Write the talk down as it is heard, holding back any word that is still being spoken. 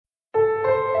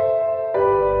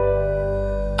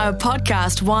A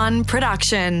Podcast One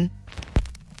production.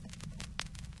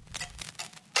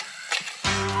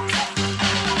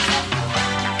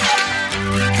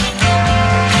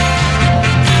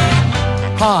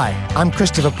 Hi, I'm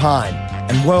Christopher Pyne,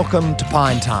 and welcome to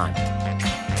Pyne Time.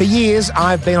 For years,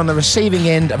 I've been on the receiving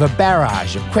end of a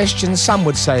barrage of questions, some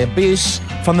would say abuse,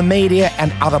 from the media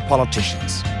and other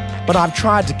politicians. But I've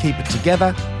tried to keep it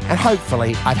together, and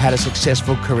hopefully I've had a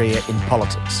successful career in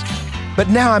politics. But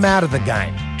now I'm out of the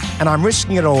game, and I'm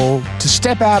risking it all to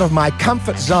step out of my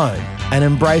comfort zone and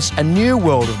embrace a new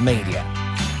world of media,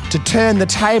 to turn the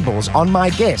tables on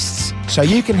my guests so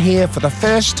you can hear for the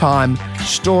first time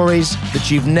stories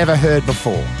that you've never heard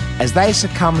before, as they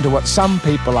succumb to what some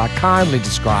people are kindly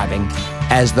describing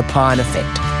as the Pyne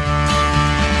effect.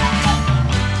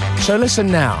 So listen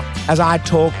now as I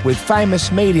talk with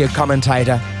famous media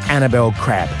commentator Annabel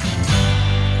Crabb.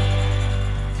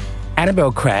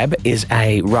 Annabel Crabb is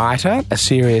a writer, a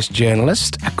serious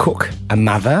journalist, a cook, a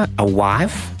mother, a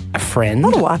wife, a friend.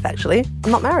 Not a wife, actually. I'm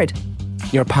not married.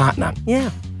 You're a partner. Yeah.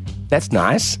 That's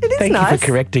nice. It is Thank nice. you for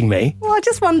correcting me. Well, I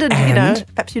just wondered,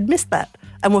 perhaps you'd missed that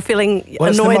and were feeling It's the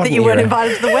annoyed that modern you weren't era.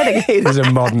 invited to the wedding. It is a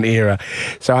modern era.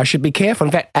 So I should be careful.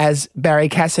 In fact, as Barry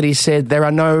Cassidy said, there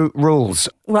are no rules.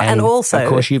 Well, and also, of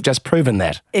course, you've just proven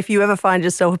that. If you ever find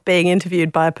yourself being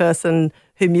interviewed by a person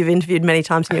whom you've interviewed many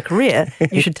times in your career,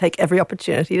 you should take every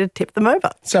opportunity to tip them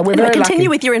over. So we're anyway, very continue lucky.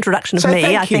 with your introduction of So me.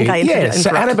 thank I think you. I Yes, so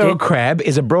interrupted Annabel you. Crabb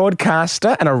is a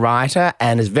broadcaster and a writer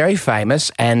and is very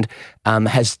famous and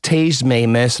has teased me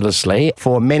mercilessly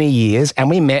for many years, and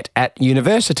we met at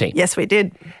university. Yes, we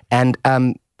did. And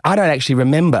I don't actually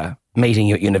remember meeting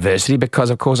you at university because,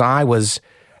 of course, I was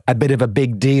a bit of a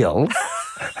big deal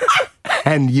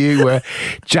and you were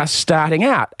just starting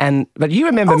out. But you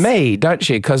remember me, don't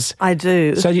you? 'Cause I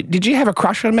do. So did you have a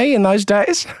crush on me in those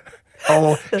days?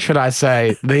 Or should I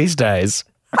say these days?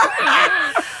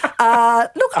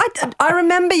 Look, I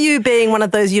remember you being one of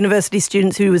those university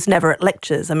students who was never at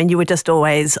lectures. I mean, you were just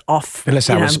always off. Unless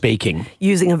I was speaking.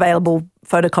 Using available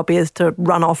photocopiers to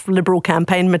run off Liberal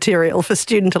campaign material for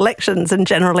student elections and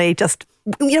generally just,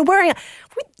 wearing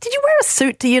did you wear a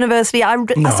suit to university? I sort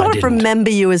of didn't. remember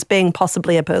you as being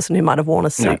possibly a person who might have worn a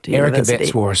suit to Erica university.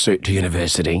 Betts wore a suit to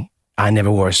university. I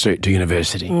never wore a suit to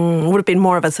university. It would have been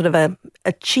more of a sort of a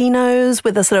chinos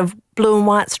with a sort of blue and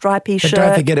white stripy shirt.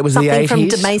 Don't forget it was the 80s. Something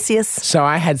from Damascus. So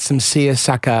I had some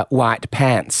seersucker white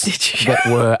pants that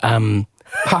were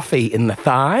puffy in the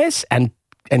thighs and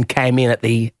came in at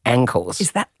the ankles.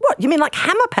 Is that what? You mean like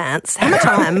hammer pants? Hammer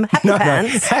time? Happy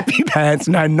pants? No, happy pants.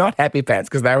 No, not happy pants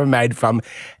because they were made from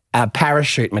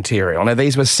parachute material. Now,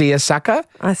 these were seersucker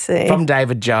I see. from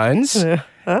David Jones.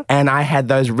 And I had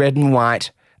those red and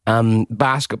white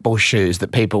basketball shoes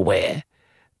that people wear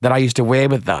that I used to wear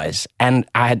with those. And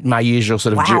I had my usual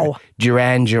sort of Wow.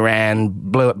 Duran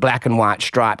black and white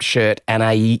striped shirt and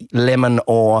a lemon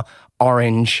or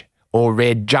orange or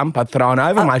red jumper thrown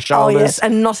over my shoulders. Oh, yes,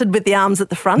 and knotted with the arms at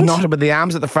the front. Knotted with the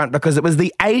arms at the front because it was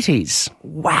the 80s.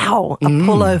 Wow, a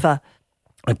pullover.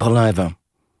 A pullover.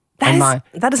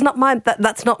 That's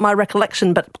not my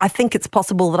recollection, but I think it's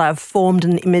possible that I've formed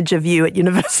an image of you at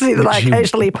university that I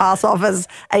occasionally pass off as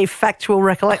a factual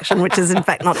recollection, which is in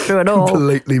fact not true at all.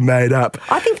 Completely made up.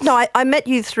 I think, I met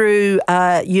you through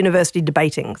university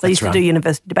debating. So I used to do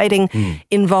university debating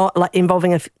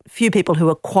involving a few people who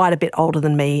were quite a bit older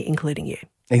than me, including you.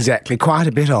 Exactly, quite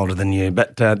a bit older than you,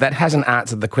 but that hasn't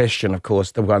answered the question, of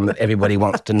course, the one that everybody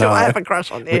wants to know. Do I have a crush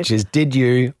on you? Which is, did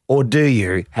you or do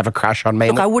you have a crush on me?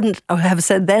 Look, I wouldn't have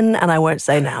said then and I won't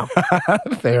say now.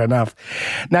 Fair enough.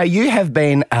 Now, you have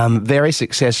been very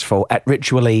successful at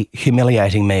ritually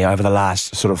humiliating me over the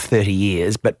last sort of 30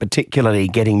 years, but particularly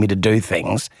getting me to do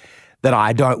things that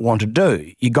I don't want to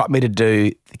do. You got me to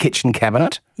do the kitchen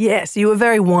cabinet. Yes, you were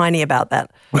very whiny about that.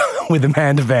 With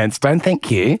Amanda Vanstone, thank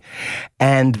you.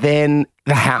 And then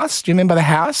the house. Do you remember the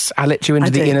house? I let you into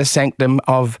the inner sanctum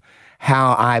of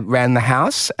how I ran the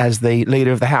house as the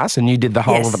leader of the house, and you did the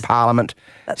whole of the Parliament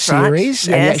series.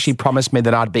 Right. And you Yes. actually promised me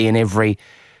that I'd be in every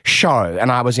show,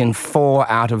 and I was in 4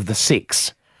 out of the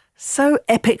 6. So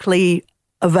epically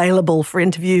available for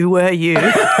interview were you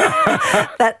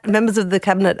that members of the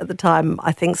cabinet at the time,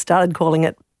 I think, started calling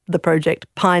it the project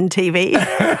Pyne TV.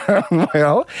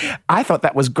 Well, I thought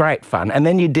that was great fun. And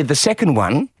then you did the second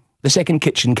one, the second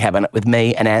kitchen cabinet with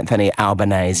me and Anthony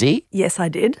Albanese. Yes, I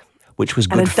did. Which was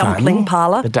good and a fun. dumpling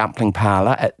parlour. The dumpling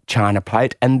parlour at China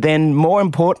Plate. And then, more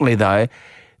importantly, though,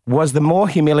 was the more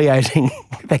humiliating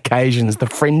occasions, the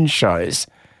fringe shows.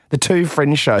 The 2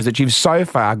 fringe shows that you've so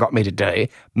far got me to do,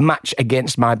 much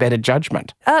against my better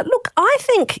judgment. Look, I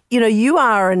think, you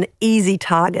are an easy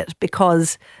target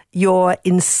because your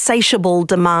insatiable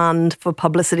demand for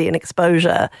publicity and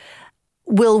exposure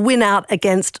will win out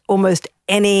against almost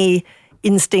any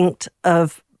instinct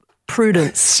of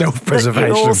prudence, self-preservation,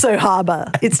 that you also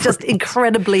harbour. It's just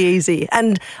incredibly easy.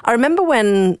 And I remember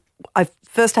when I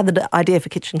first had the idea for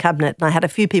Kitchen Cabinet, and I had a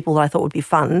few people that I thought would be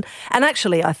fun. And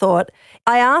actually, I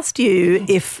asked you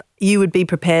if you would be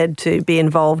prepared to be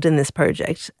involved in this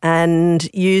project, and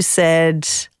you said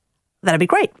that'd be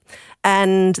great.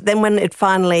 And then when it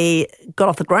finally got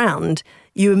off the ground,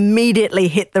 you immediately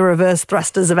hit the reverse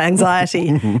thrusters of anxiety,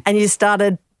 and you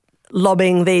started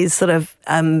lobbing these sort of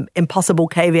impossible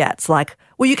caveats like,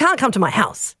 well, you can't come to my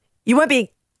house. You won't be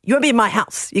in my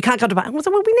house. You can't come to my house.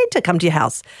 Well, we need to come to your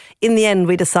house. In the end,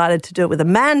 we decided to do it with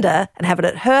Amanda and have it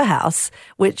at her house,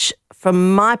 which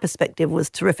from my perspective was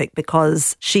terrific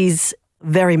because she's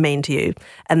very mean to you,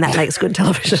 and that makes good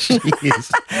television. She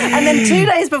is. And then 2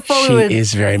 days before we were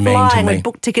flying, we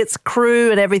booked tickets,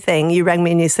 crew and everything, you rang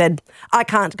me and you said, I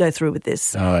can't go through with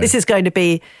this. Oh. This is going to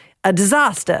be a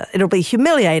disaster. It'll be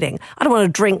humiliating. I don't want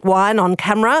to drink wine on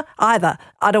camera either.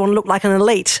 I don't want to look like an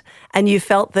elite. And you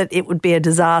felt that it would be a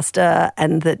disaster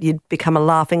and that you'd become a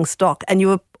laughing stock. And you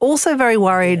were also very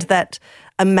worried that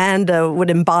Amanda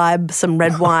would imbibe some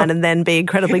red wine and then be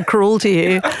incredibly cruel to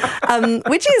you,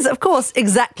 which is, of course,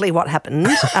 exactly what happened.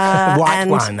 White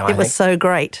wine, though, it was so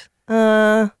great.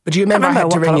 But do you remember I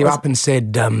had to ring you up and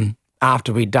said,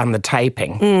 after we'd done the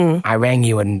taping, I rang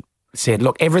you and said,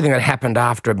 look, everything that happened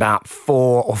after about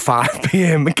 4 or 5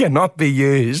 p.m. cannot be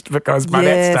used because by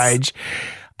that stage,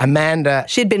 Amanda...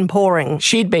 She'd been pouring.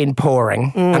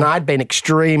 And I'd been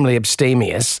extremely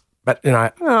abstemious. But, you know...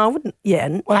 Oh, I wouldn't...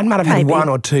 Yeah, well, I might have had 1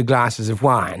 or 2 glasses of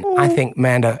wine. I think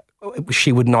Amanda,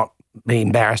 she would not be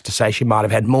embarrassed to say she might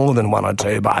have had more than 1 or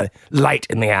 2 by late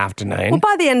in the afternoon. Well,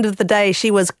 by the end of the day,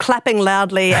 she was clapping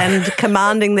loudly and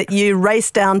commanding that you race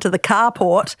down to the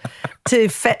carport to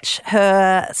fetch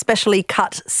her specially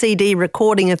cut CD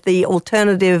recording of the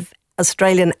alternative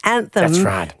Australian anthem. That's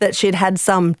right. That she'd had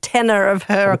some tenor of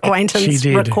her acquaintance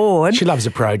record. She loves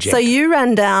a project. So you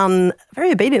ran down,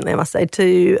 very obediently I must say,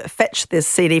 to fetch this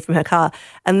CD from her car,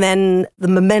 and then the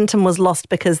momentum was lost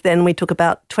because then we took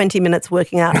about 20 minutes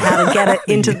working out how to get it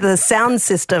into the sound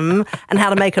system and how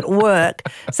to make it work.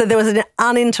 So there was an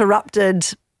uninterrupted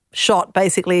shot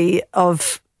basically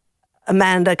of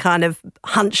Amanda kind of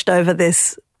hunched over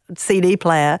this CD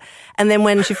player, and then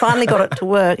when she finally got it to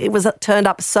work, it was turned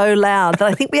up so loud that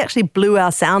I think we actually blew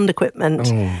our sound equipment.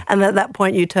 And at that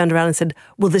point, you turned around and said,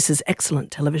 "Well, this is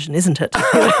excellent television, isn't it?"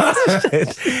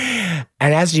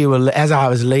 And as I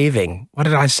was leaving, what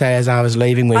did I say as I was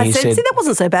leaving when you said, "See, that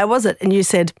wasn't so bad, was it?" And you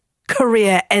said,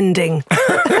 "Career ending,"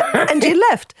 and you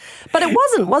left. But it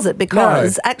wasn't, was it?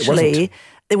 Because actually,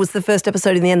 it was the first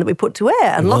episode in the end that we put to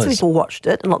air, and lots of people watched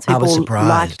it, and lots of people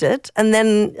liked it. And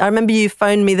then I remember you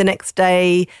phoned me the next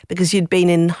day because you'd been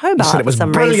in Hobart for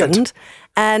some reason,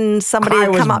 and somebody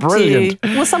had come up to you.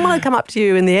 Well, someone had come up to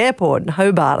you in the airport in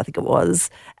Hobart, I think it was,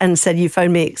 and said, you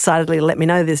phoned me excitedly to let me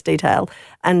know this detail,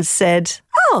 and said,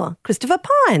 "Oh, Christopher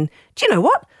Pyne, do you know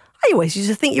what? I always used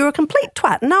to think you were a complete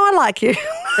twat, and now I like you."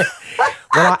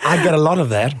 Well, I get a lot of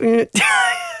that.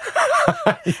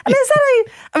 And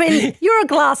I mean, you're a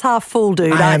glass half full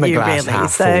dude, aren't you, really? I am a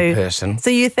glass half full person. So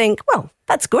you think, well,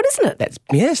 that's good, isn't it?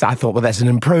 Yes, I thought, well, that's an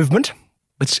improvement.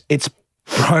 It's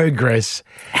progress.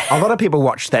 A lot of people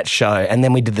watched that show, and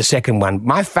then we did the second one.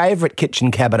 My favourite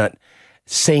Kitchen Cabinet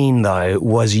scene, though,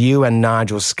 was you and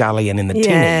Nigel Scullion in the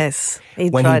tinny.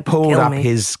 When he pulled up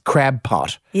his crab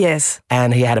pot. Yes.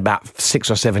 And he had about 6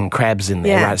 or 7 crabs in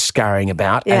there, right, scurrying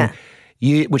about. Yeah.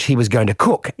 And which he was going to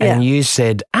cook. Yeah. And you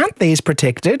said, "Aren't these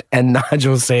protected?" And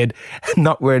Nigel said,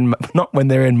 not when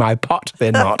they're in my pot,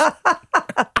 they're not."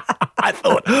 I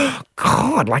thought,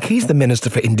 God, like he's the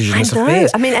Minister for Indigenous Affairs.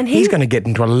 I mean, and he's going to get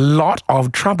into a lot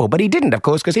of trouble. But he didn't, of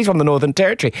course, because he's from the Northern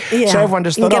Territory. Yeah. So everyone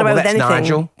just thought, oh, well, that's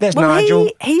Nigel. There's Nigel.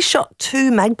 He shot 2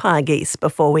 magpie geese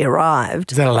before we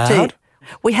arrived. Is that allowed?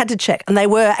 We had to check, and they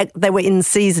were in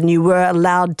season. You were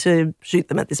allowed to shoot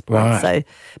them at this point. Right. So,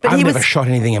 but I've never shot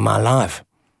anything in my life.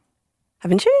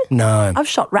 Haven't you? No. I've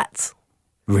shot rats.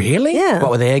 Really? Yeah.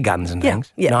 What, with air guns and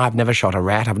things? Yeah. No, I've never shot a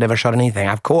rat. I've never shot anything.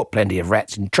 I've caught plenty of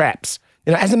rats in traps.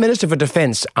 You know, as a Minister for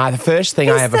Defence, the first thing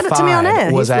I ever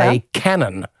fired was a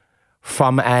cannon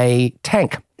from a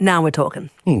tank. Now we're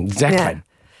talking. Exactly. Yeah.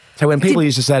 So when people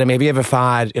used to say to me, "Have you ever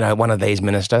fired, one of these,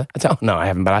 Minister?" I'd say, "Oh, no, I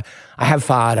haven't, but I have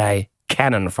fired a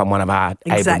cannon from one of our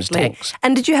Abrams tanks."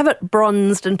 And did you have it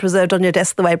bronzed and preserved on your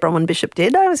desk the way Bronwyn Bishop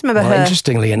did? I always remember her.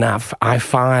 Interestingly enough, I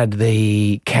fired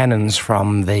the cannons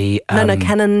from the... No,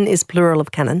 cannon is plural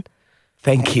of cannon.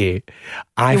 Thank you.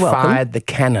 I You're welcome. fired the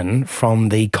cannon from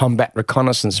the combat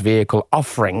reconnaissance vehicle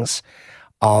offerings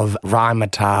of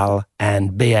Rheinmetall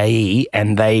and BAE,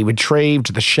 and they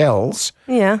retrieved the shells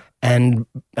and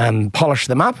polished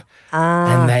them up,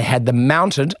 and they had them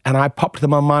mounted, and I popped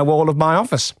them on my wall of my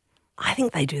office. I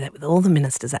think they do that with all the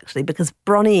ministers, actually, because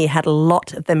Bronnie had a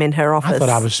lot of them in her office. I thought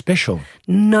I was special.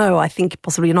 No, I think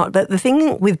possibly not. But the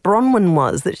thing with Bronwyn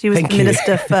was that she was the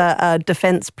Minister for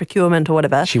Defence Procurement or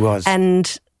whatever. She was.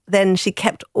 And then she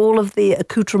kept all of the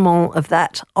accoutrement of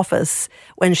that office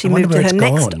when she moved to her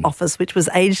next office, which was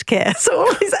aged care. So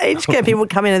all these aged care people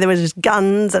would come in and there were just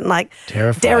guns and like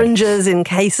derringers in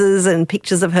cases and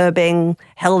pictures of her being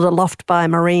held aloft by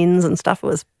Marines and stuff. It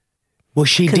was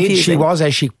she confusing. did. She was,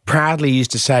 as she proudly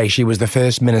used to say, she was the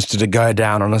first minister to go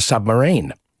down on a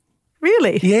submarine.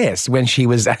 Really? Yes, when she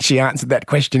answered that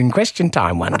question in question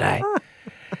time one day.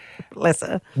 Bless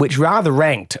her. Which rather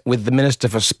ranked with the Minister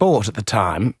for Sport at the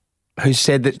time, who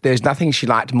said that there's nothing she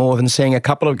liked more than seeing a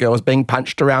couple of girls being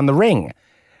punched around the ring,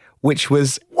 which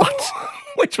was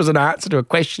an answer to a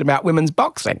question about women's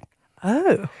boxing.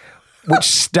 Oh. Which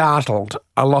startled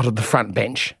a lot of the front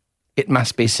bench, it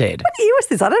must be said. What year was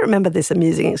this? I don't remember this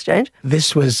amusing exchange.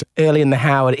 This was early in the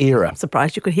Howard era. I'm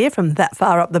surprised you could hear from that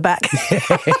far up the back.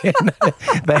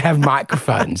 They have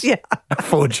microphones,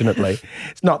 fortunately.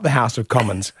 It's not the House of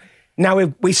Commons. Now,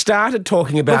 we started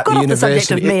talking about the university. We've got off the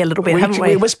subject of me a little bit, haven't we?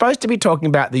 We were supposed to be talking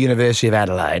about the University of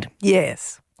Adelaide.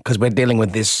 Yes. Because we're dealing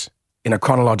with this in a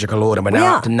chronological order. We're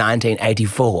now up to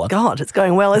 1984. God, it's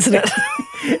going well, isn't it?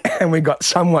 And we got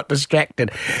somewhat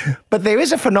distracted. But there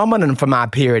is a phenomenon from our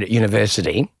period at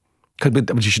university,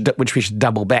 which we should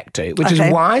double back to, which is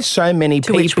why so many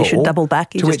people... To which we should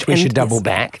double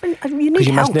back. Because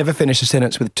you must never finish a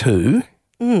sentence with to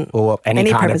or any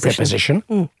kind of preposition.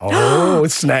 Oh,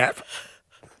 snap.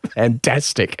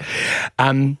 Fantastic.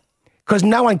 Because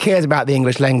no one cares about the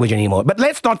English language anymore. But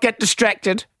let's not get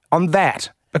distracted on that,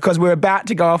 because we're about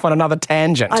to go off on another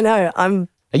tangent. I know. I'm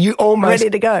almost ready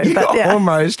to go. You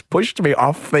almost pushed me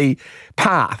off the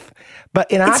path. But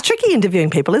it's tricky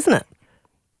interviewing people, isn't it?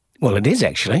 Well, it is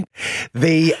actually.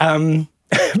 The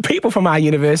people from our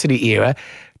university era,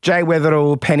 Jay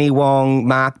Weatherall, Penny Wong,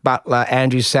 Mark Butler,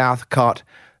 Andrew Southcott,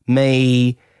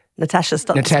 me, Natasha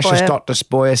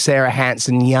Stott-Despoja, Sarah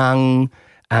Hanson-Young,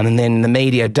 and then the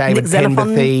media, David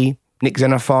Penberthy, Nick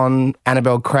Xenophon,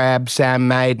 Annabel Crabb, Sam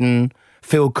Maiden,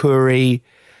 Phil Curry.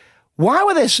 Why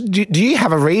were there... Do you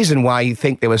have a reason why you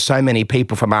think there were so many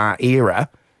people from our era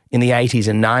in the 80s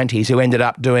and 90s who ended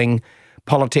up doing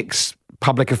politics,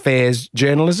 public affairs,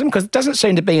 journalism? Because it doesn't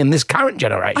seem to be in this current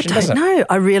generation, does it? I don't know.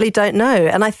 I really don't know.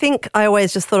 And I think I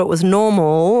always just thought it was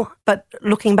normal, but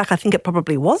looking back, I think it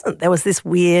probably wasn't. There was this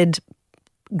weird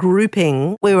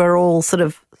grouping. We were all sort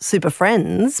of super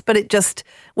friends, but it just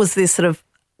was this sort of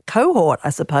cohort, I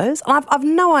suppose. And I've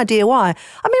no idea why.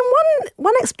 I mean,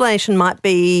 one explanation might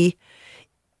be,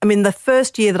 the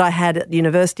first year that I had at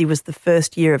university was the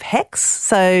first year of HEX.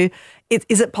 So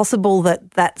is it possible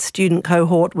that student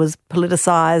cohort was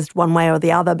politicised one way or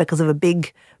the other because of a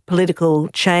big political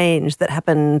change that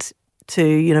happened to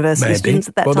university students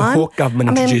at that time? Well, the Hawke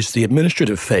government introduced the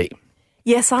administrative fee.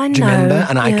 Yes, I know. Do you remember?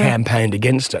 And I campaigned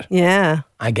against it. Yeah.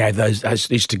 I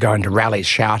used to go into rallies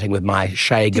shouting with my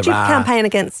Che Guevara Did you campaign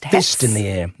against HEX? Fist in the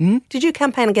air. Did you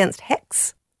campaign against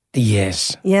HEX?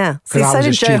 Yes. Yeah. So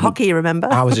did Joe Hockey, remember?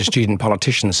 I was a student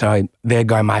politician, so there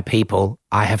go my people.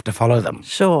 I have to follow them.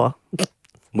 Sure.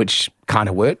 Which kind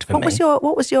of worked for me.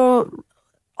 What was your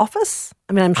office?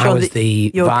 I'm sure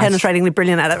you're penetratingly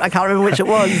brilliant at it. I can't remember which it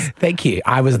was. Thank you.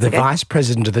 I was the vice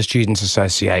president of the Students'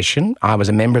 Association. I was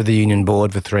a member of the union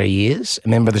board for 3 years, a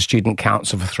member of the student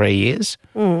council for 3 years.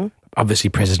 Obviously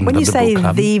president of the Liberal Club. When you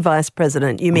say the vice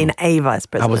president, you mean a vice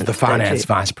president? I was the finance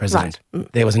vice president. Right.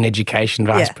 There was an education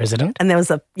vice president. And there was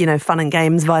a, fun and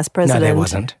games vice president. No, there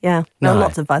wasn't. Yeah. There were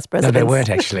lots of vice presidents. No, there weren't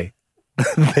actually.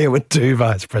 There were 2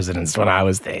 vice presidents when I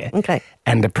was there. Okay.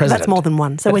 And a president. That's more than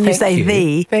one. So when you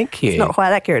say thank you. It's not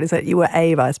quite accurate, is it? You were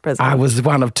a vice president. I was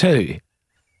one of 2,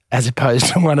 as opposed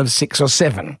to one of 6 or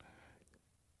 7,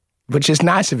 which is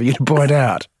nice of you to point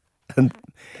out. I'm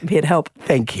here to help.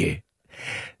 Thank you.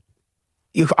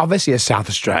 You're obviously a South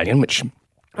Australian, which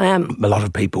I am. A lot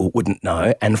of people wouldn't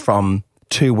know, and from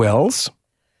Two Wells.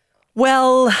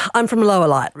 Well, I'm from Lower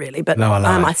Light, really, but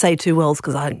I say Two Wells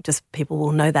because people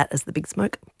will know that as the Big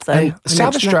Smoke. So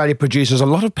South Australia produces a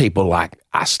lot of people like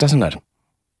us, doesn't it?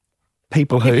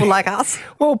 People like us?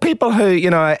 Well, people who,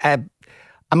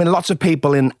 lots of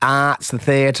people in arts, the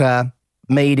theatre,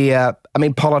 media,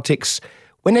 politics.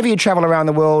 Whenever you travel around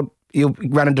the world, you'll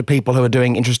run into people who are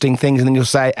doing interesting things, and then they'll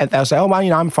say, oh,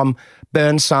 well, I'm from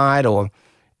Burnside or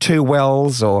Two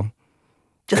Wells or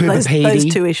Just Cooper those Pedy,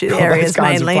 two all areas those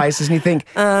kinds mainly. of places, and you think,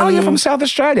 you're from South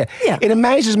Australia. Yeah. It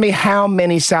amazes me how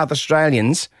many South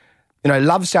Australians,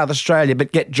 love South Australia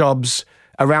but get jobs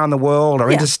around the world or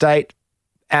interstate.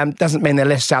 Doesn't mean they're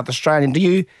less South Australian. Do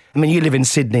you? I mean, you live in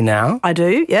Sydney now. I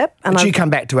do, yep. And But you come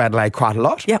back to Adelaide quite a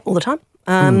lot. Yeah, all the time.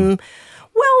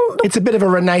 Well, look, It's a bit of a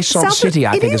renaissance city,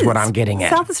 I think, is what I'm getting at.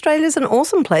 South Australia is an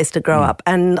awesome place to grow up,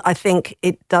 and I think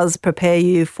it does prepare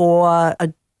you for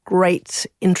a great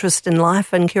interest in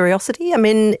life and curiosity. I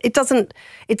mean,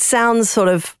 it sounds sort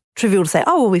of trivial to say,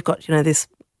 oh, well, we've got, this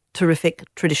terrific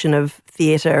tradition of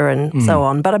theatre and so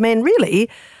on. But I mean, really,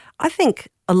 I think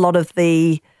a lot of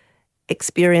the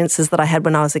experiences that I had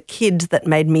when I was a kid that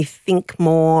made me think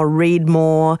more, read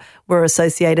more, were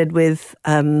associated with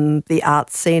the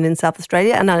arts scene in South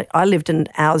Australia. And I lived an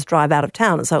hour's drive out of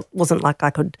town, so it wasn't like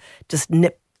I could just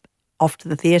nip off to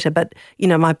the theatre. But,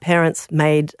 my parents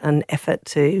made an effort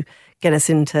to get us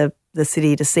into the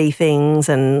city to see things,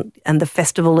 and the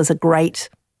festival is a great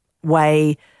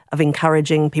way of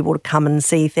encouraging people to come and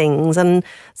see things. And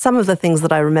some of the things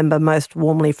that I remember most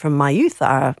warmly from my youth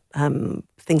are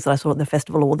things that I saw at the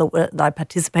festival or that I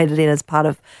participated in as part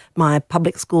of my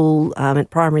public school, at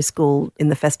primary school in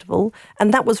the festival.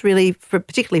 And that was really,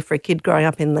 particularly for a kid growing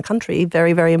up in the country,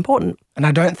 very, very important. And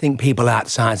I don't think people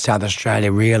outside South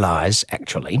Australia realise,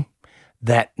 actually,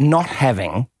 that not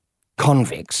having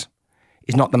convicts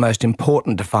is not the most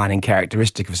important defining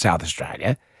characteristic of South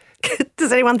Australia.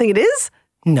 Does anyone think it is?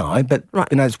 No, but Right.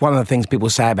 it's one of the things people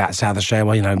say about South Australia,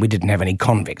 well, we didn't have any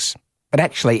convicts. But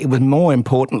actually, it was more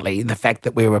importantly the fact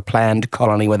that we were a planned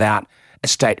colony without a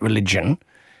state religion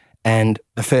and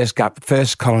the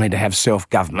first colony to have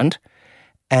self-government.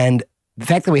 And the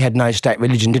fact that we had no state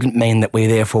religion didn't mean that we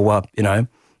therefore were,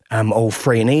 all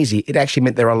free and easy. It actually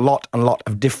meant there are a lot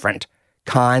of different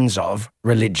kinds of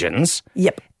religions.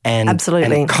 Yep. And,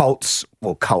 Absolutely. And cults,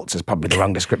 well, cults is probably the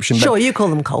wrong description. Sure, but you call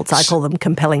them cults. I call them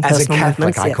compelling as a personal Catholic,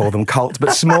 movements. I call them cults,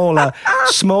 but smaller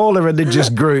religious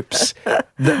groups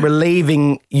that were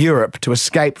leaving Europe to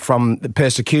escape from the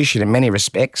persecution in many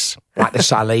respects, like the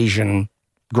Silesian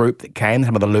group that came,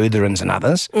 some of the Lutherans and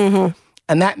others. Mm-hmm.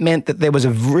 And that meant that there was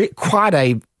quite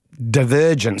a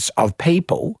divergence of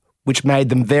people, which made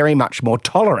them very much more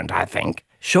tolerant, I think.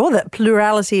 Sure, that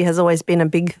plurality has always been a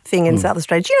big thing in South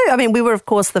Australia. Do you know, we were, of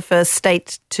course, the first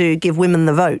state to give women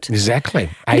the vote. Exactly.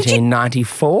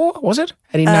 1894, was it?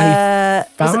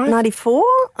 1895? Was it 94?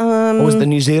 Or was it the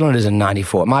New Zealanders in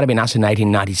 94? It might have been us in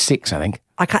 1896, I think.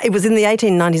 It was in the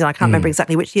 1890s, and I can't remember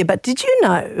exactly which year. But did you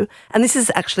know, and this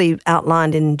is actually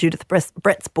outlined in Judith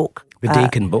Brett's book. The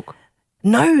Deakin book.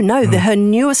 No, her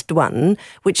newest one,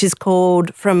 which is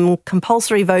called From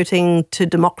Compulsory Voting to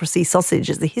Democracy Sausage,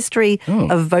 is the history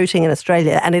of voting in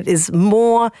Australia, and it is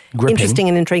more interesting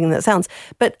and intriguing than it sounds.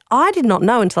 But I did not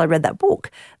know until I read that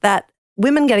book that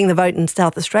women getting the vote in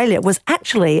South Australia was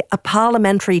actually a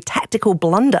parliamentary tactical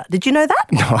blunder. Did you know that?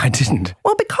 No, I didn't.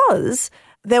 Well, because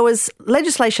there was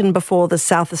legislation before the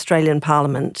South Australian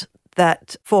Parliament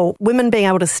that for women being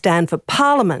able to stand for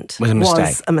Parliament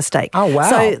was a mistake. Oh, wow.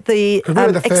 So the we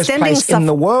were the first place in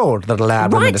the world that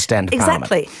allowed women to stand for Parliament.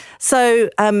 Exactly. So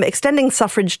extending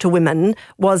suffrage to women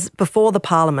was before the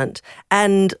Parliament.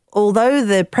 And although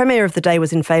the Premier of the day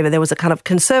was in favour, there was a kind of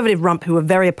conservative rump who were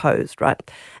very opposed,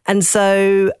 right? And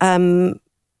so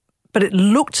but it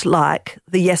looked like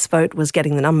the yes vote was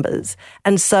getting the numbers.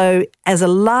 And so as a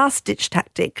last-ditch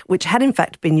tactic, which had in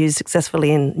fact been used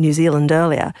successfully in New Zealand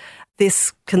earlier,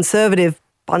 this conservative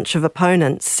bunch of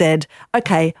opponents said,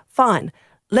 okay, fine,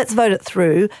 let's vote it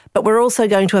through, but we're also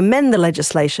going to amend the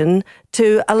legislation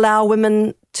to allow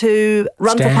women to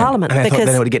run for Parliament. And they thought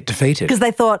then it would get defeated. Because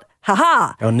they thought,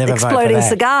 ha-ha, they'll never exploding vote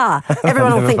for that. cigar.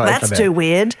 Everyone will think that's too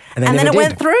weird. And then it did.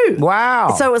 went through.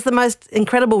 Wow. So it was the most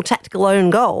incredible tactical own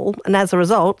goal. And as a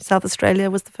result, South Australia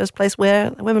was the first place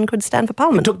where women could stand for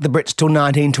Parliament. It took the Brits till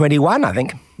 1921, I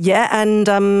think. Yeah, and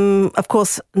of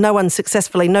course, no woman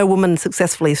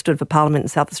successfully stood for Parliament in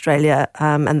South Australia.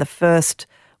 And the first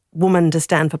woman to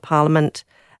stand for Parliament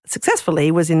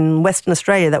successfully was in Western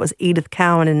Australia. That was Edith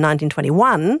Cowan in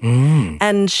 1921.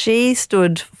 And she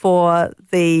stood for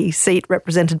the seat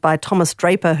represented by Thomas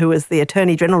Draper, who was the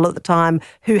Attorney General at the time,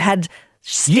 who had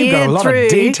steered You've got a lot through, of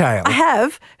detail. I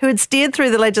have, who had steered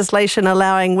through the legislation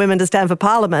allowing women to stand for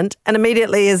Parliament, and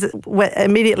immediately he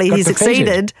defeated.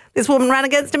 succeeded, this woman ran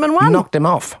against him and won. Knocked him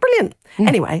off. Brilliant.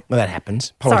 Anyway. Well, that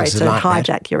happens. Sorry Politics to is like that.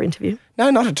 hijack your interview. No,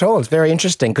 not at all. It's very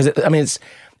interesting because,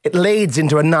 it leads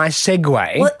into a nice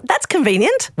segue. Well, that's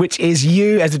convenient. Which is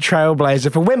you as a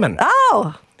trailblazer for women.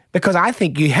 Oh. Because I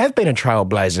think you have been a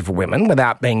trailblazer for women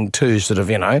without being too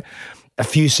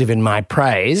effusive in my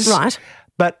praise. Right.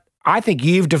 But I think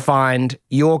you've defined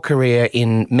your career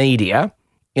in media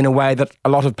in a way that a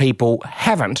lot of people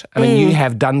haven't. I mean, you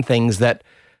have done things that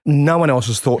no one else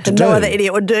has thought to do. No other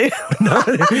idiot would do. No,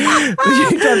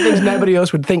 you've done things nobody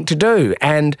else would think to do.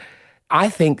 And I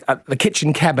think the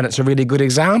kitchen cabinet's a really good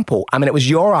example. I mean, it was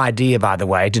your idea, by the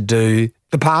way, to do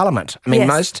the Parliament. I mean,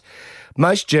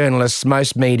 most journalists,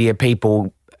 most media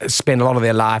people spend a lot of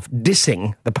their life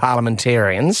dissing the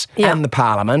parliamentarians and the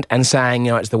Parliament and saying,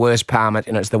 it's the worst Parliament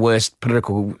and it's the worst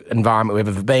political environment we've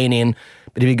ever been in.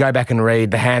 But if you go back and read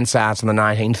the Hansards in the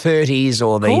 1930s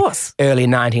or the early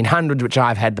 1900s, which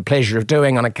I've had the pleasure of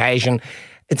doing on occasion,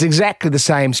 it's exactly the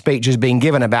same speech as being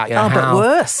given about how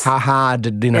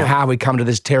hard, how we come to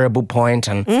this terrible point.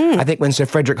 And I think when Sir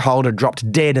Frederick Holder dropped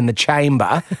dead in the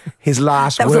chamber, his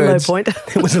last words... That was a low point.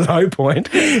 It was a low point.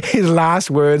 His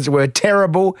last words were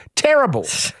terrible, terrible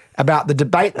about the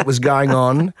debate that was going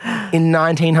on in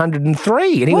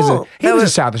 1903. And he was a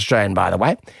South Australian, by the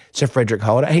way, Sir Frederick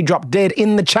Holder. He dropped dead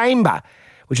in the chamber,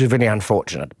 which is really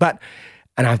unfortunate. But...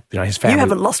 And his family... You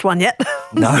haven't lost one yet.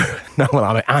 No.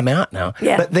 Well, I'm out now.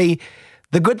 Yeah. But the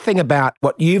good thing about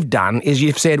what you've done is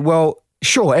you've said, well,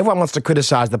 sure, everyone wants to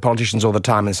criticise the politicians all the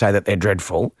time and say that they're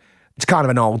dreadful. It's kind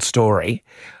of an old story.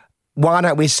 Why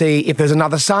don't we see if there's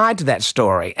another side to that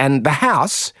story? And the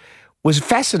House was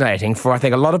fascinating for, I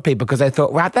think, a lot of people because they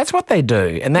thought, right, that's what they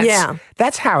do. And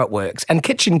that's how it works. And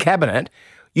Kitchen Cabinet,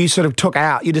 you sort of took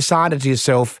out, you decided to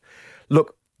yourself,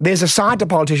 look, there's a side to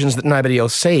politicians that nobody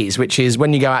else sees, which is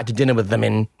when you go out to dinner with them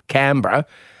in Canberra,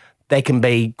 they can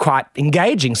be quite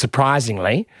engaging,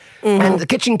 surprisingly. Mm-hmm. And the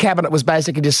Kitchen Cabinet was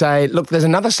basically to say, look, there's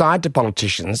another side to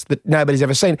politicians that nobody's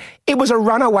ever seen. It was a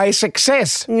runaway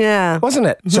success, wasn't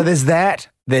it? Mm-hmm. So there's that,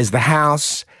 there's the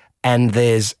House, and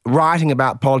there's writing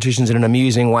about politicians in an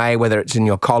amusing way, whether it's in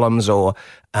your columns or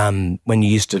when you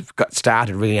used to got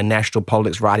started really in national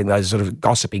politics, writing those sort of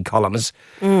gossipy columns.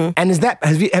 Mm.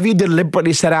 And have you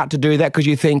deliberately set out to do that because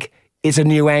you think it's a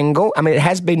new angle? I mean, it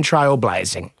has been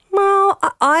trailblazing. Well,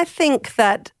 I think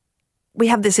that we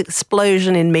have this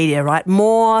explosion in media, right?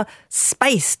 More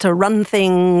space to run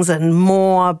things and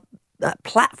more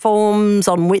platforms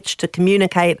on which to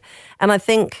communicate. And I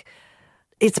think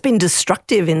it's been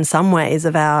destructive in some ways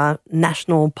of our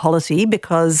national polity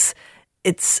because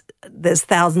there's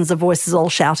thousands of voices all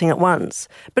shouting at once.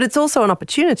 But it's also an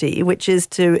opportunity, which is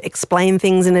to explain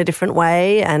things in a different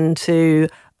way and to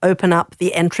open up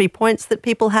the entry points that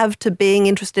people have to being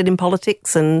interested in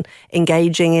politics and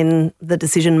engaging in the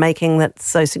decision-making that's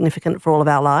so significant for all of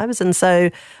our lives. And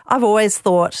so I've always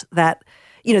thought that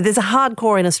there's a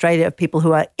hardcore in Australia of people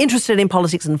who are interested in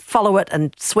politics and follow it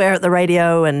and swear at the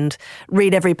radio and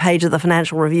read every page of the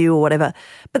Financial Review or whatever.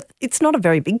 But it's not a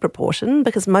very big proportion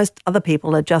because most other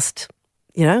people are just,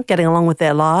 getting along with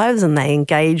their lives and they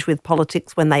engage with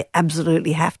politics when they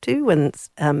absolutely have to when it's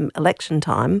election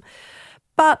time.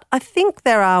 But I think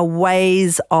there are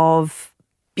ways of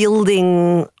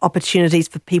building opportunities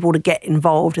for people to get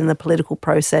involved in the political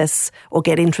process or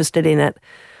get interested in it.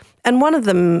 And one of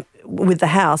them with the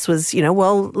House was,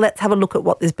 let's have a look at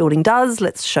what this building does.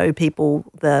 Let's show people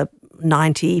the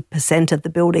 90% of the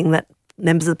building that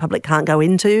members of the public can't go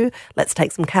into. Let's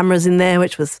take some cameras in there,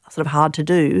 which was sort of hard to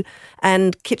do.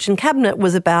 And Kitchen Cabinet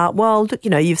was about, well, look,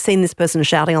 you've seen this person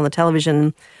shouting on the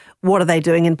television. What are they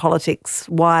doing in politics?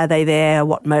 Why are they there?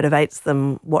 What motivates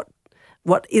them? What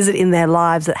is it in their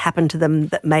lives that happened to them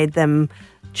that made them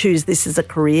choose this as a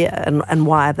career and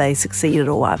why have they succeeded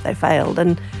or why have they failed?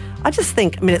 And I just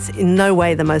think, it's in no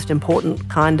way the most important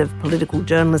kind of political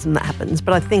journalism that happens,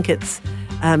 but I think it's,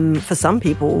 for some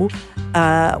people,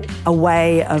 a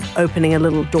way of opening a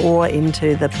little door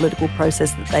into the political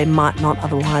process that they might not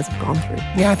otherwise have gone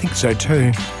through. Yeah, I think so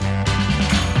too.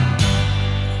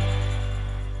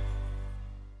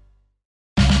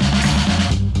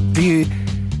 Do you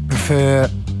prefer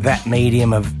that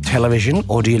medium of television,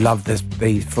 or do you love the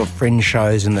fringe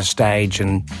shows and the stage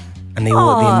and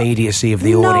the immediacy of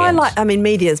the audience? No,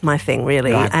 media is my thing,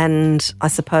 really. Right. And I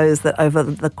suppose that over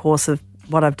the course of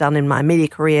what I've done in my media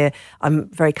career, I'm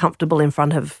very comfortable in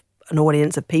front of an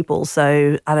audience of people,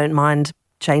 so I don't mind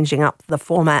changing up the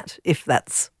format if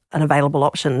that's an available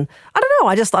option. I don't know,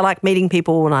 I like meeting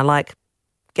people and I like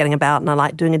getting about and I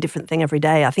like doing a different thing every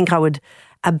day. I think I would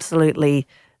absolutely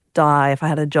die if I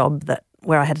had a job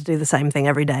where I had to do the same thing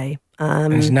every day.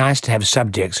 It's nice to have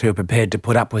subjects who are prepared to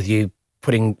put up with you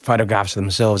putting photographs of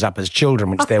themselves up as children,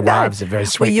 which their wives have very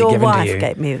sweetly given to you. Your wife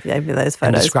gave me those photos.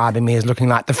 And describing me as looking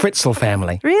like the Fritzl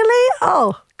family. Really?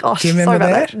 Oh, gosh. Do you remember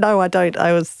that? No, I don't.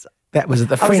 That was at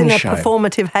the Fringe show. I was in a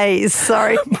performative haze,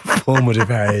 sorry. Performative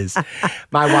haze.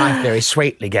 My wife very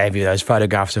sweetly gave you those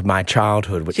photographs of my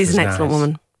childhood, which She's was an excellent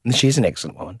woman. And she's an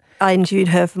excellent woman. I interviewed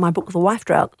her for my book, The Wife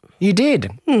Drought. You did?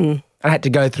 I had to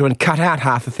go through and cut out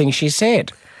half the things she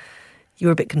said. You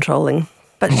were a bit controlling,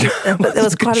 but there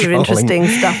was quite a bit of interesting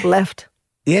stuff left.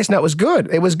 Yes, no, it was good.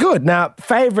 It was good. Now,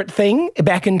 favourite thing,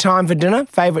 Back in Time for Dinner,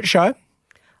 favourite show?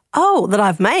 Oh, that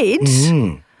I've made?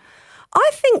 I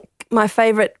think my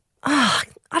favourite, I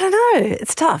don't know,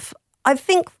 it's tough. I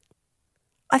think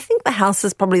The House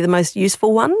is probably the most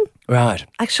useful one. Right.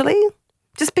 Actually,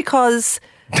 just because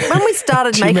when we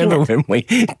started Do you making remember when we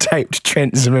taped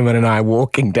Trent Zimmerman and I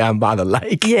walking down by the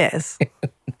lake? Yes.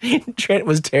 Trent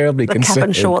was terribly concerned. Cap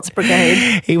and Shorts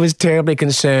Brigade. He was terribly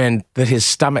concerned that his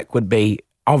stomach would be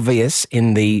obvious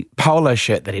in the polo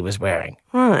shirt that he was wearing.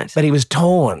 Right. But he was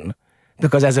torn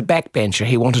because as a backbencher,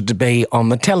 he wanted to be on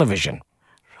the television.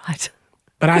 Right.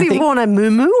 But Could he worn a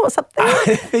muumuu or something?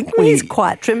 I think he's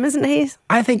quite trim, isn't he?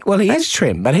 I think, well, he is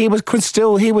trim, but he was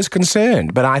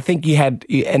concerned. But I think you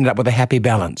ended up with a happy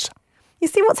balance. You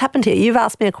see what's happened here? You've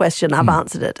asked me a question, I've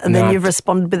answered it, and then you've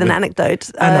responded with an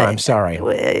anecdote. I know, I'm sorry.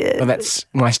 Well, that's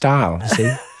my style,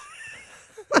 see?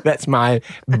 That's my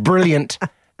brilliant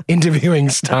interviewing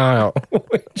style,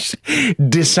 which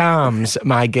disarms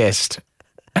my guest.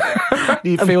 Do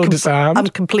you feel disarmed? I'm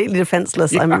completely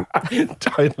defenceless. I'm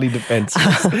totally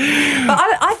defenceless. But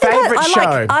I think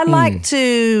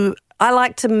I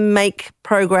like to make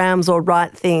programs or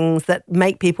write things that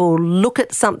make people look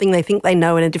at something they think they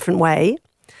know in a different way,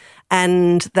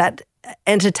 and that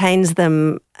entertains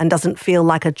them and doesn't feel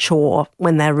like a chore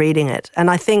when they're reading it. And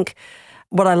I think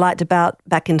what I liked about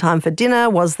Back in Time for Dinner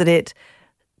was that it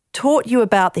taught you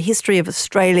about the history of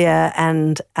Australia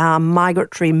and our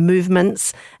migratory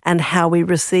movements and how we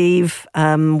receive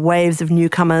waves of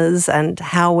newcomers and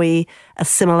how we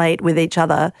assimilate with each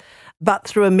other, but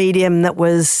through a medium that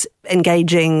was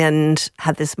engaging and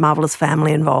had this marvellous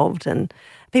family involved. And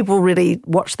people really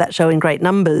watched that show in great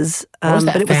numbers. What was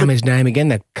that family's name again?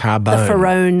 The Carbone. The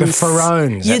Ferrones. The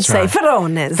Ferrones, You'd say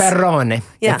Ferrones. Ferrone.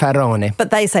 Yeah. The Ferrone.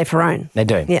 But they say Ferrone. They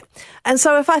do. Yeah. And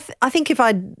so I think if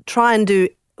I try and do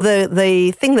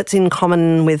the thing that's in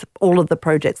common with all of the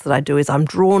projects that I do is I'm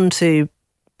drawn to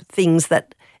things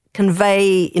that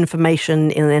convey information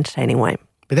in an entertaining way.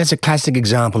 But that's a classic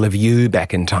example of you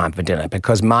Back in Time for Dinner,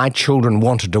 because my children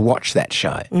wanted to watch that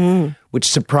show, which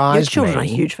surprised me. Your children are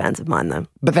huge fans of mine, though.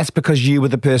 But that's because you were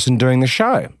the person doing the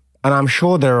show. And I'm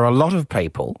sure there are a lot of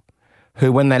people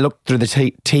who, when they look through the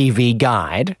TV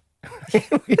guide,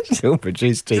 we still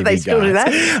produce TV guides. Do they still do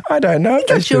that? I don't know.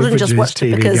 Your children just watched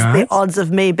it because the odds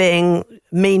of me being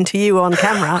mean to you on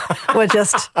camera were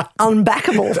just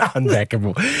unbackable.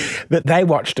 Unbackable. But they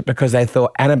watched it because they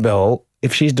thought, Annabel,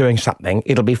 if she's doing something,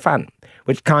 it'll be fun,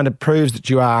 which kind of proves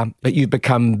that you've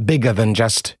become bigger than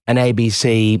just an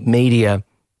ABC media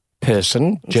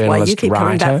person, That's journalist, why you keep writer.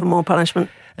 coming back for more punishment.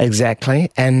 Exactly.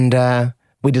 And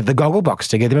we did the Goggle Box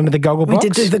together. Remember the Goggle Box? We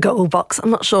did do the Goggle Box. I'm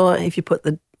not sure if you put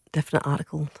the definite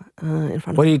article in front of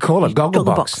it. What do you call it? Goggle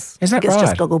Box? Is that right? It's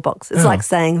just Goggle Box. It's like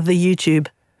saying the YouTube.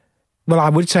 Well, I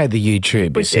would say the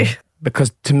YouTube. Would you?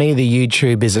 Because to me, the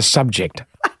YouTube is a subject.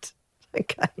 Right.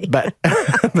 Okay. But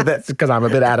that's because I'm a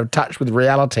bit out of touch with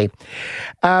reality.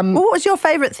 What was your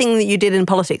favourite thing that you did in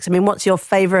politics? I mean, what's your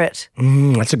favourite?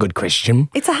 That's a good question.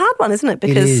 It's a hard one, isn't it?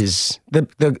 Because it is.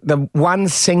 The one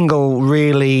single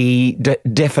really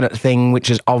definite thing which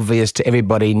is obvious to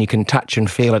everybody and you can touch and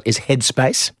feel it is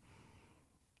headspace,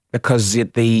 because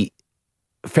the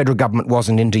federal government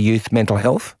wasn't into youth mental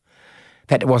health. In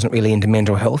fact, it wasn't really into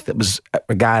mental health. It was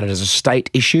regarded as a state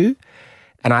issue.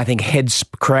 And I think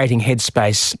creating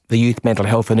Headspace, the youth mental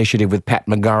health initiative with Pat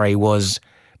McGorry,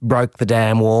 broke the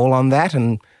damn wall on that.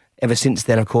 And ever since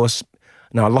then, of course,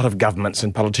 a lot of governments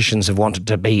and politicians have wanted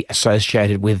to be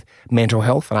associated with mental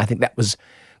health. And I think that was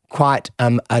quite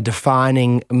a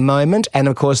defining moment. And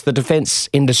of course, the defence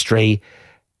industry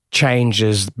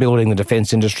changes, building the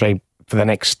defence industry for the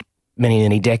next many,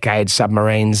 many decades,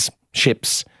 submarines,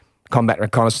 ships, combat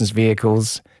reconnaissance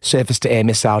vehicles, surface-to-air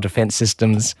missile defence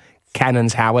systems,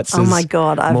 cannons, howitzers, oh my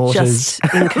God, I've mortars.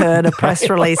 just incurred a press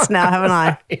release now, haven't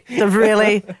I?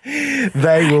 Really?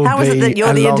 They will How is it that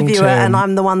you're the interviewer and long-term-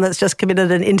 I'm the one that's just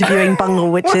committed an interviewing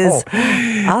bungle, which is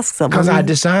ask someone. Because I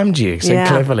disarmed you so Yeah.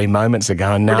 cleverly moments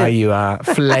ago, and now you are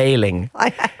flailing.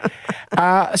 I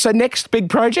am. So next big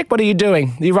project, what are you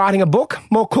doing? Are you writing a book?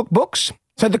 More cookbooks?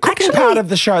 So the cooking part of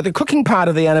the show, the cooking part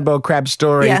of the Annabel Crabb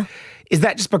story Yeah. Is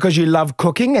that just because you love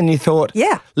cooking and you thought,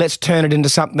 let's turn it into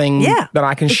something that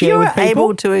I can share with people? If you were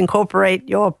able to incorporate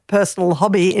your personal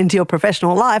hobby into your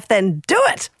professional life, then do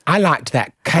it. I liked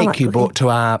that cake you brought to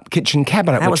our kitchen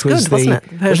cabinet, that which was good, wasn't it?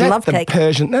 The Persian love cake.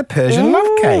 Persian love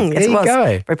cake. Yes, there you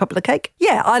go. Very popular cake.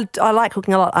 Yeah, I like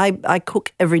cooking a lot. I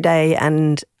cook every day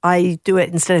and I do it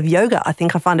instead of yoga. I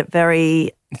think I find it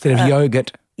very... Instead of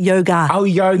yogurt. Yoga. Oh,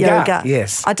 yoga.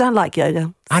 Yes. I don't like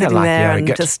yoga. I don't like there yoga.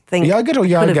 And just think yogurt or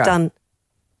yoga? Could have done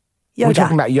yoga. We're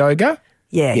talking about yoga?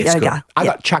 Yeah, yes, yoga. Good. I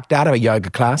got chucked out of a yoga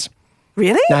class.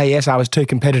 Really? No, yes, I was too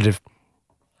competitive.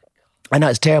 I know,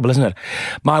 it's terrible, isn't it?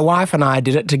 My wife and I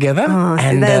did it together,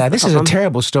 and this is a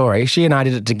terrible story. She and I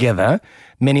did it together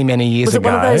many, many years ago.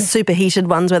 Was it one of those superheated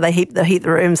ones where they heat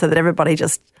the room so that everybody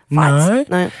just fights?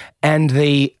 No. And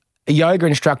the yoga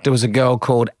instructor was a girl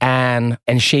called Anne,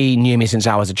 and she knew me since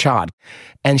I was a child.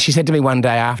 And she said to me one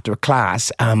day after a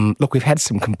class, look, we've had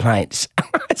some complaints.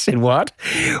 I said, what?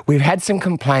 We've had some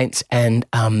complaints and,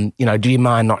 do you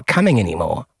mind not coming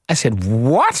anymore? I said,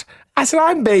 what? I said,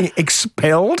 I'm being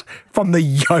expelled from the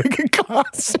yoga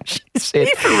class. She said, are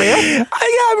you for real? Yeah,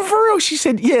 I'm for real. She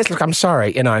said, yes, look, I'm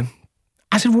sorry,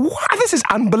 I said, what? This is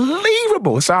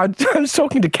unbelievable. So I was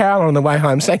talking to Carol on the way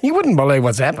home saying, you wouldn't believe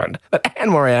what's happened. But Anne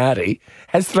Moriarty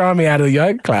has thrown me out of the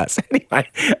yoga class. Anyway,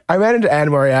 I ran into Anne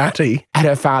Moriarty at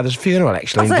her father's funeral,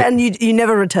 actually. And you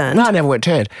never returned? No, I never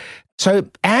returned. So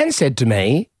Anne said to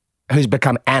me, who's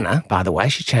become Anna, by the way,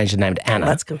 she changed her name to Anna.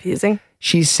 That's confusing.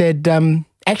 She said,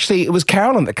 actually, it was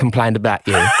Carolyn that complained about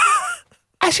you.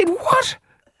 I said, what?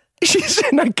 She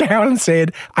said, no, Carolyn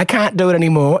said, I can't do it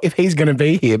anymore if he's going to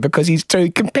be here because he's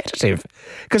too competitive.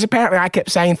 Because apparently I kept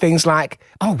saying things like,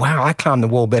 oh, wow, I climb the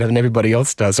wall better than everybody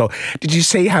else does. Or did you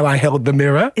see how I held the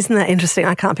mirror? Isn't that interesting?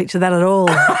 I can't picture that at all.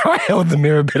 I held the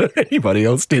mirror better than anybody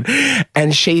else did.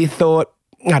 And she thought,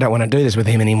 I don't want to do this with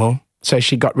him anymore. So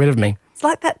she got rid of me. It's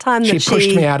like that time that she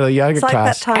pushed me out of the yoga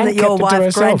class. It's like that time that your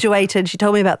wife graduated. She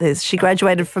told me about this. She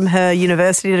graduated from her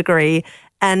university degree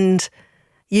and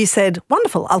you said,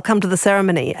 wonderful, I'll come to the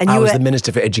ceremony. And I was the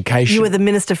Minister for Education. You were the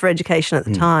Minister for Education at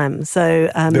the time. So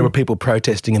there were people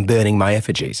protesting and burning my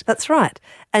effigies. That's right.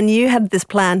 And you had this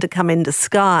plan to come in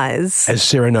disguise. As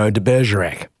Cyrano de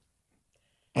Bergerac.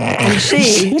 And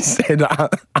she said, I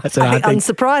think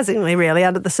unsurprisingly, really,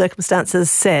 under the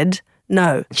circumstances, said,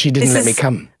 no. She didn't let me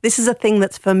come. This is a thing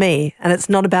that's for me, and it's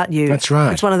not about you. That's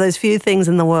right. It's one of those few things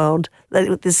in the world,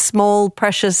 this small,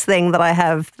 precious thing that I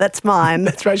have, that's mine.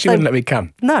 That's right. She wouldn't let me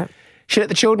come. No. She let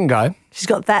the children go. She's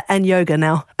got that and yoga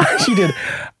now. She did.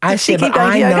 I said,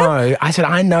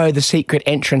 I know the secret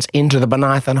entrance into the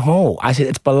Benithan Hall. I said,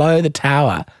 it's below the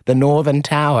tower, the northern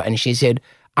tower. And she said,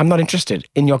 I'm not interested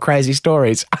in your crazy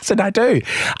stories. I said, I do.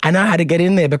 I know how to get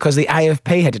in there because the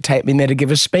AFP had to take me in there to give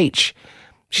a speech.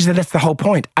 She said, that's the whole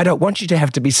point. I don't want you to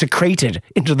have to be secreted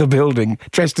into the building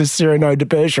dressed as Cyrano de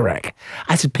Bergerac.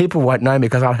 I said, people won't know me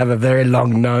because I'll have a very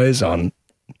long nose on.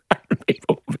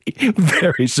 People will be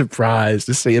very surprised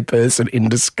to see a person in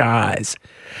disguise.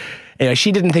 Anyway,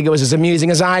 she didn't think it was as amusing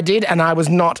as I did, and I was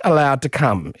not allowed to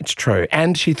come. It's true.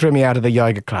 And she threw me out of the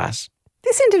yoga class.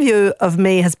 This interview of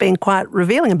me has been quite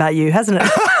revealing about you, hasn't it?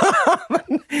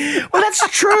 Well, that's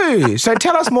true. So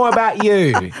tell us more about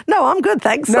you. No, I'm good,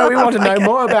 thanks. No, we want to know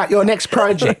more about your next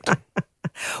project.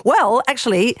 Well,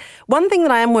 actually, one thing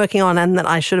that I am working on and that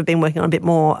I should have been working on a bit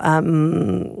more,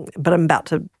 but I'm about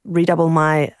to redouble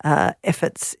my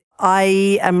efforts,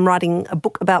 I am writing a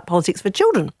book about politics for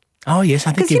children. Oh, yes,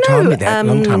 I think you told me that a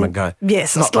long time ago.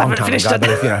 Yes, not a long time ago, but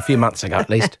a few months ago at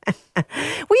least.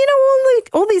 Well,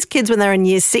 all these kids when they're in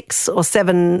year 6 or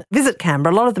 7 visit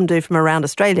Canberra. A lot of them do from around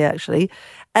Australia, actually.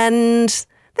 And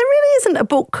there really isn't a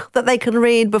book that they can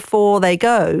read before they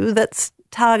go that's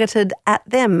targeted at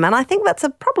them. And I think that's a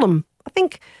problem. I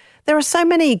think there are so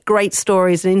many great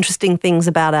stories and interesting things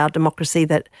about our democracy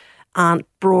that aren't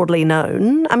broadly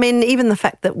known. I mean, even the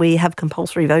fact that we have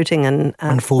compulsory voting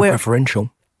and full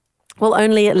preferential. Well,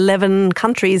 only 11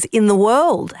 countries in the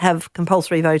world have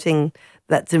compulsory voting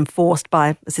that's enforced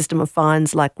by a system of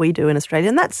fines like we do in Australia,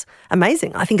 and that's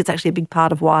amazing. I think it's actually a big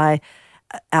part of why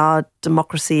our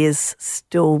democracy is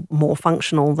still more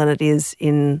functional than it is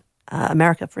in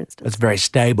America, for instance. It's very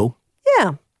stable.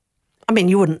 Yeah. I mean,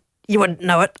 you wouldn't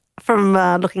know it from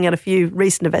looking at a few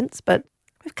recent events, but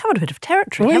we've covered a bit of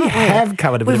territory, haven't we? We have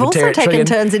covered a bit of territory. We've also taken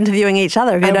turns interviewing each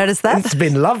other. Have you noticed that? It's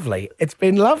been lovely. It's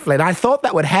been lovely. And I thought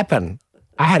that would happen.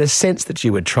 I had a sense that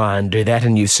you would try and do that,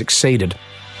 and you succeeded.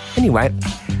 Anyway,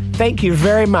 thank you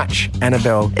very much,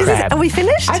 Annabel Crabb. Are we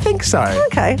finished? I think so.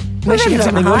 Okay. Unless you have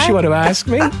something else you want to ask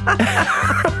me.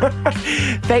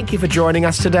 Thank you for joining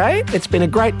us today. It's been a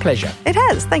great pleasure. It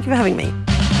has. Thank you for having me.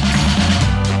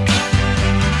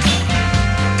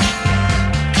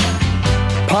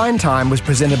 Pine Time was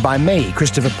presented by me,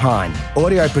 Christopher Pyne.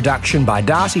 Audio production by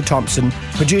Darcy Thompson,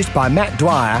 produced by Matt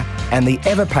Dwyer and the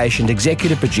ever-patient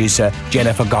executive producer,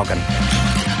 Jennifer Goggin.